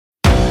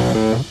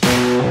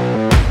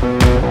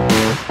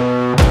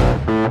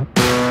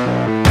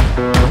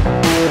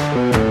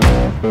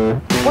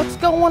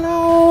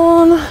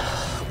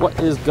What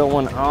is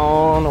going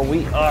on?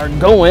 We are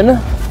going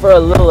for a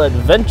little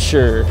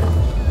adventure.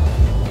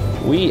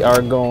 We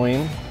are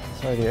going,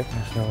 sorry, the air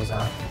conditioner was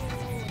on.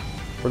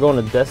 We're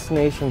going to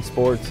Destination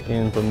Sports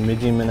in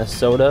Bemidji,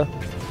 Minnesota.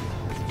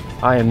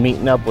 I am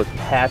meeting up with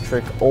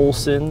Patrick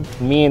Olson.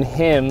 Me and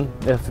him,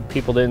 if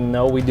people didn't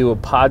know, we do a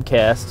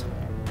podcast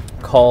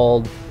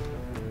called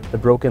the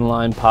Broken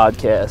Line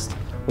Podcast.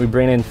 We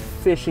bring in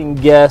fishing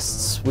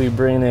guests, we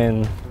bring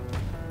in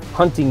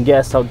hunting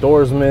guests,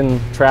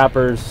 outdoorsmen,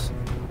 trappers,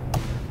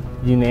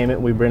 you name it,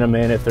 we bring them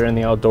in if they're in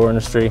the outdoor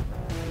industry.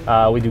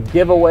 We do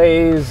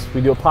giveaways, we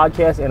do a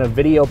podcast and a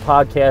video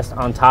podcast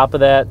on top of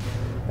that.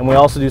 And we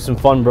also do some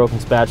fun broken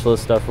spatula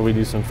stuff where we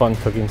do some fun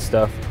cooking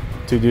stuff.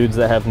 Two dudes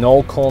that have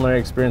no culinary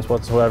experience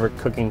whatsoever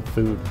cooking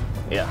food.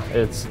 Yeah,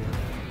 it's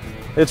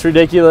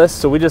ridiculous,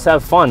 so we just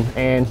have fun.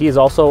 And he is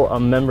also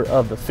a member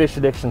of the Fish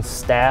Addiction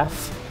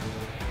staff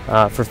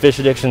for Fish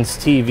Addictions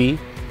TV.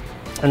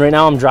 And right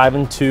now I'm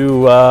driving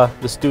to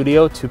the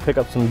studio to pick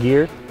up some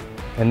gear.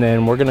 And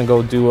then we're gonna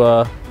go do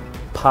a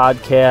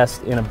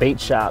podcast in a bait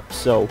shop.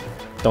 So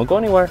don't go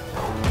anywhere.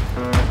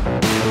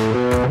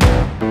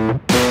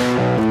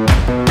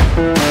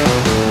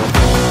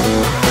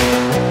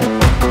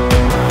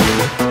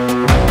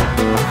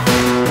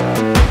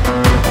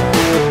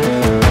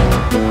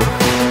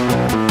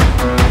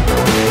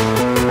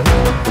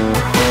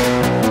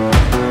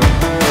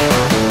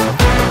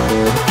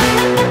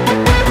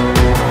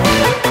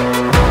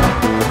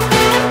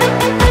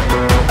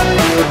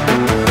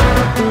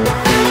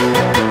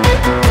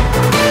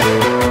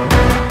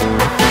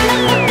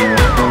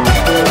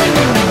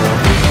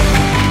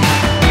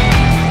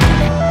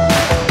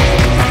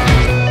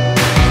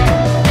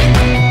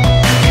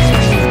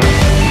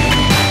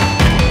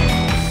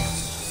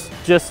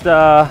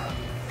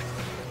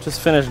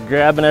 Just finished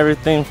grabbing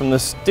everything from the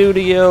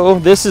studio.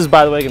 This is,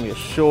 by the way, gonna be a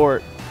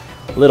short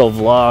little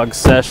vlog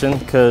session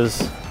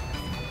because,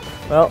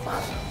 well,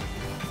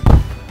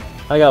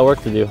 I got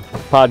work to do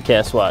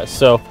podcast wise.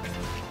 So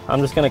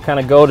I'm just gonna kind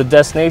of go to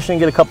destination,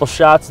 get a couple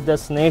shots of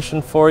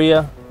destination for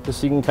you,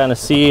 just so you can kind of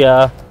see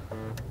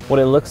what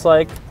it looks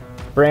like.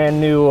 Brand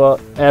new,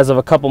 as of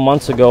a couple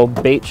months ago,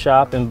 bait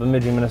shop in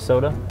Bemidji,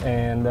 Minnesota.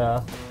 And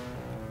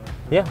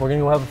yeah, we're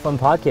gonna go have a fun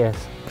podcast.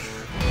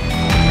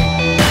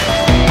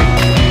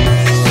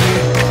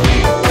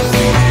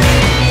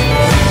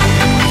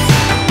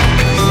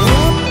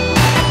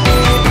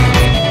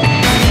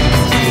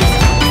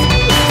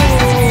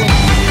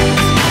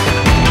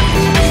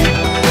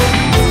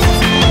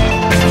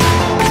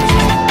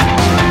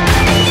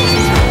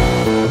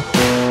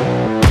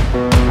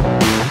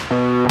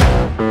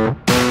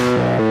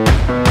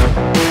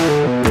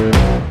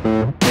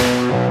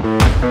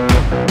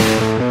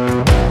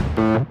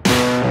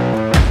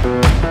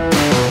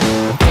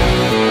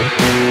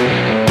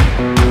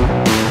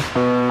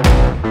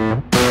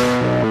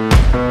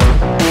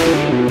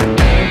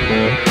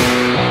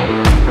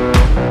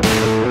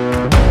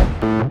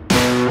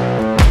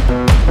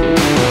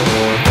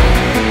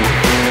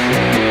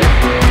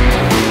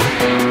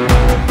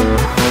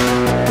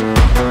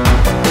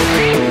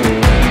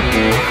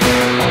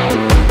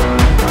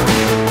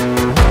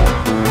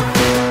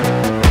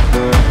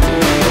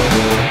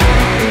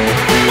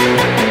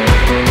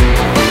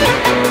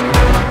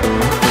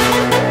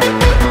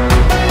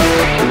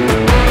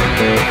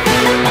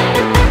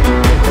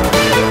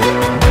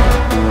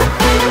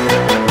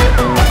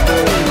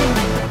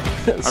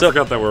 I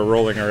forgot that we're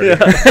rolling already.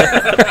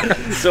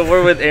 Yeah. So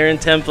we're with Aaron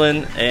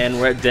Templin and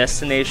we're at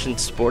Destination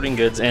Sporting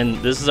Goods, and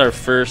this is our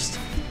first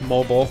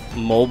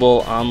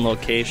mobile on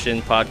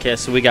location podcast.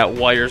 So we got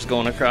wires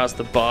going across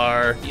the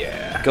bar,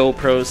 yeah,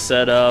 GoPros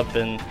set up,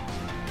 and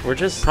we're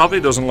just probably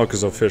doesn't look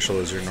as official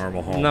as your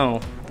normal home.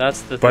 No,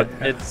 that's the but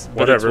it's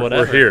whatever.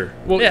 We're here.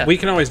 Well, yeah. We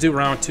can always do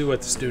round 2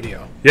 at the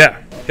studio. Yeah,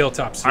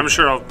 Hilltop studio.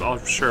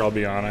 I'm sure I'll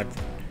be on it.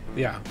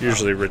 Yeah,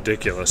 usually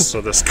ridiculous,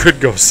 so this could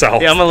go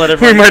south. Yeah, I'm gonna let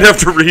everyone. We might have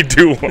to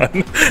redo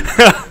one.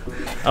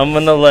 I'm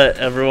gonna let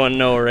everyone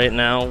know right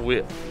now.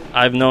 We've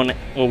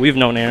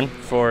known Aaron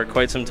for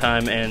quite some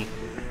time, and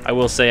I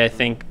will say I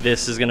think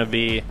this is gonna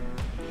be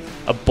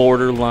a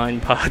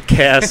borderline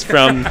podcast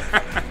from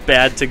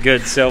bad to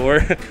good. So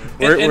we're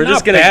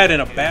just gonna bad in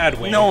a bad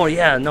way. No,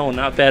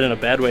 not bad in a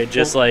bad way.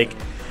 Just like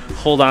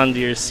hold on to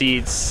your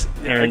seats.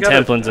 Aaron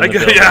Templin's in the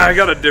building. Yeah, I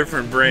got a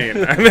different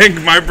brain. I think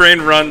my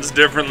brain runs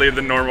differently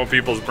than normal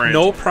people's brains.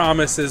 No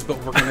promises, but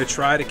we're going to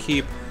try to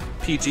keep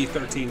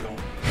PG-13 going.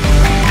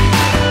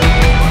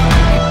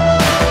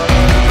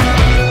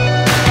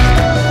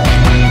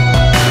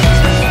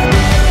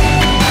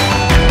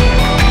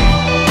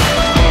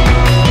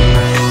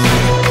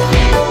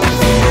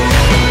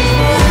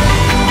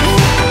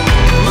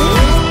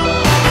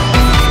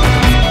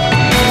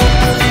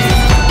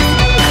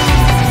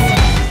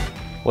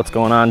 What's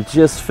going on?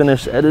 Just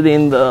finished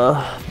editing the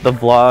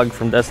vlog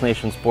from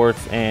Destination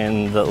Sports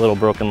and the little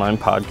Broken Line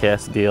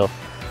podcast deal.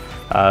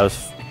 It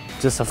was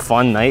just a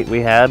fun night we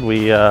had.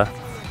 We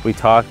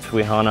talked,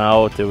 we hung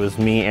out. It was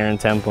me, Aaron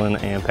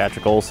Templin, and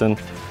Patrick Olson.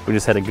 We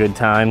just had a good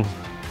time.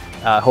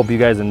 I hope you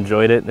guys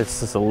enjoyed it.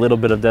 It's just a little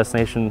bit of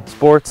Destination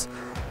Sports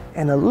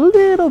and a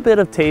little bit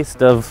of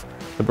taste of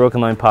the Broken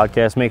Line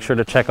Podcast. Make sure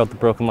to check out the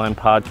Broken Line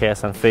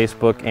Podcast on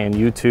Facebook and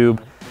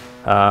YouTube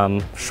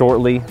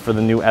shortly for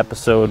the new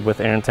episode with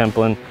Aaron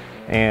Templin.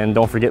 And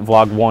don't forget,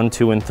 vlog 1,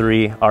 2, and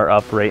 3 are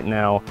up right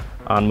now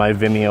on my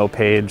Vimeo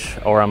page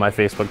or on my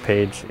Facebook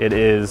page.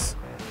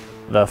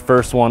 The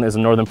first one is a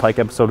Northern Pike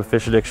episode of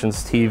Fish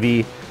Addictions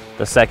TV.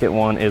 The second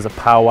one is a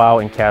powwow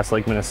in Cass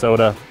Lake,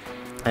 Minnesota.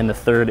 And the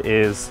third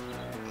is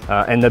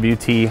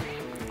NWT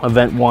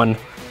Event 1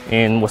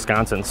 in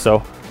Wisconsin.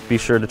 So be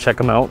sure to check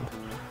them out.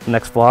 The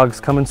next vlog's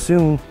coming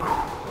soon.